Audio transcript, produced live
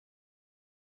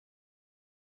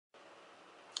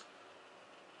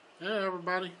Hey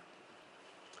everybody.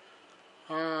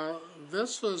 Uh,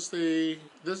 this is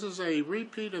a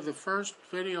repeat of the first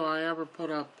video I ever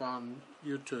put up on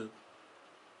YouTube.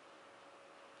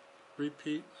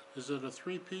 Repeat? Is it a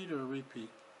three-peat or a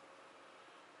repeat?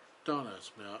 Don't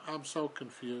ask me. I'm so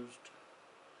confused.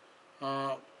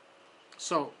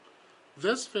 So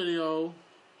this video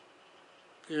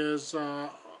is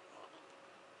the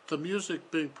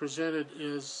music being presented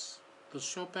is the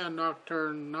Chopin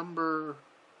Nocturne number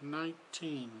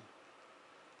 19.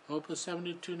 Opus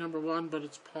 72 number 1, but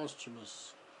it's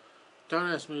posthumous. Don't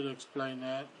ask me to explain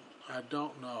that. I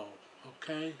don't know,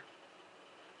 okay?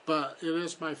 But it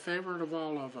is my favorite of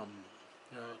all of them.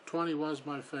 20 was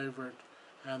my favorite,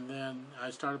 and then I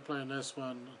started playing this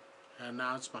one, and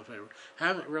now it's my favorite. I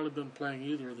haven't really been playing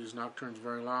either of these nocturnes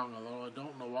very long, although I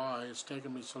don't know why. It's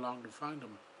taken me so long to find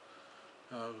them.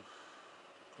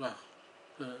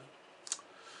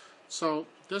 So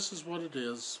this is what it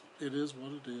is. It is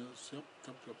what it is. Yep.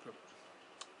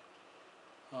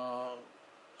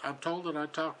 I'm told that I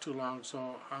talk too long,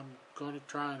 so I'm going to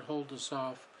try and hold this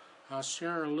off. I'll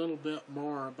share a little bit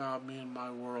more about me and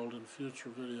my world in future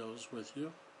videos with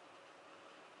you.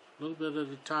 A little bit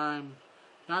at a time.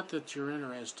 Not that you're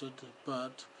interested,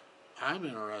 but I'm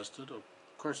interested. Of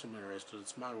course I'm interested.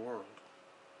 It's my world.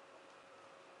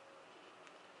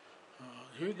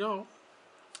 Here you go.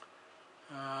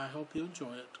 I hope you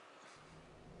enjoy it.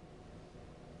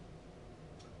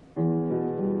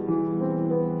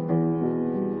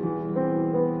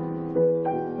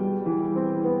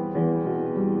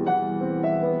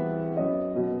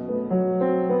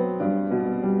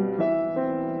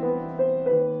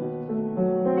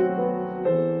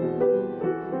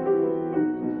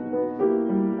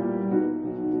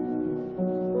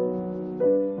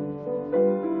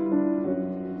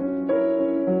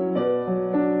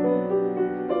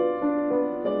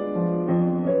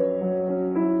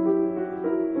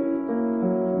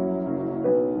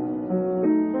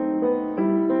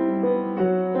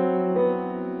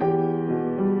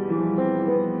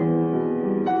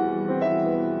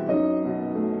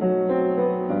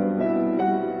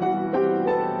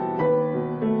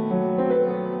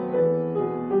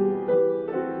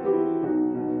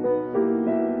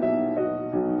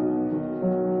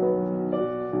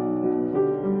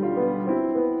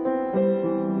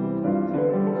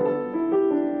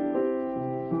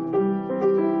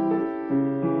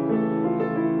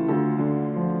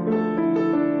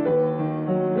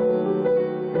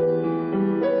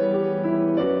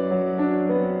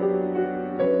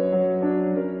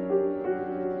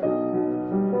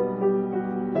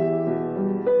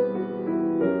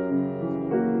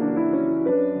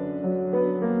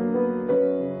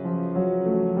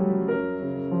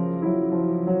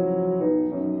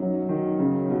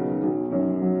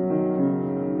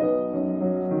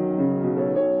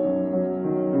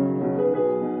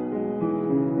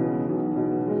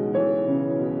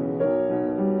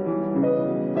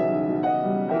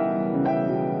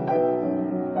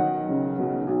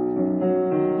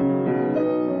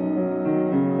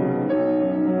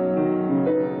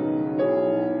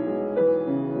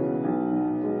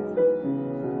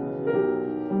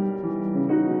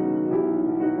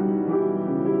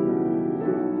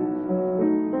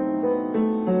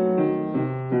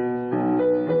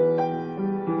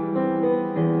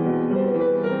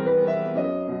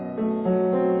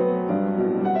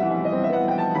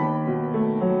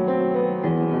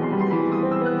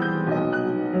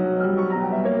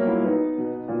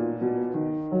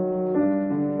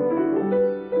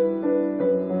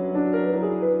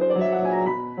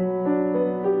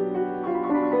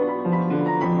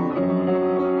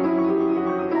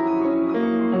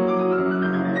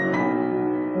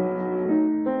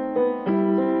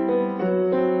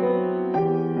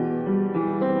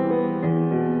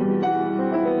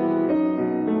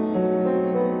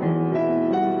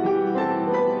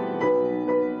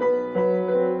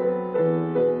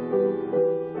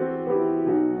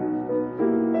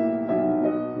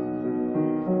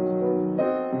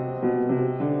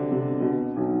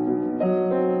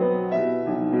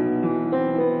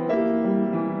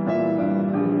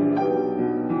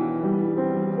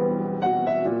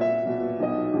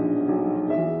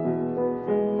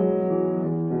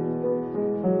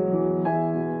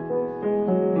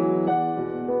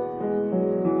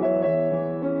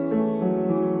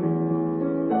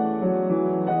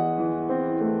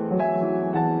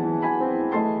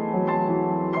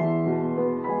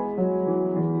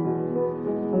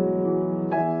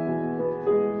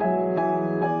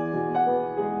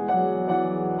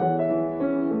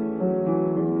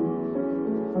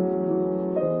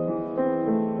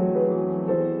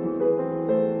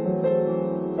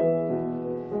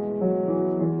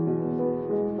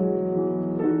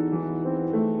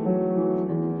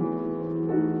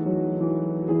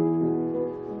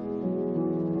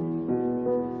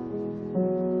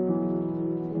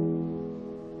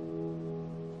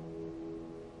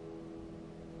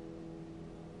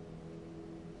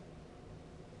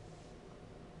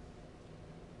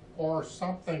 or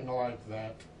something like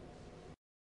that.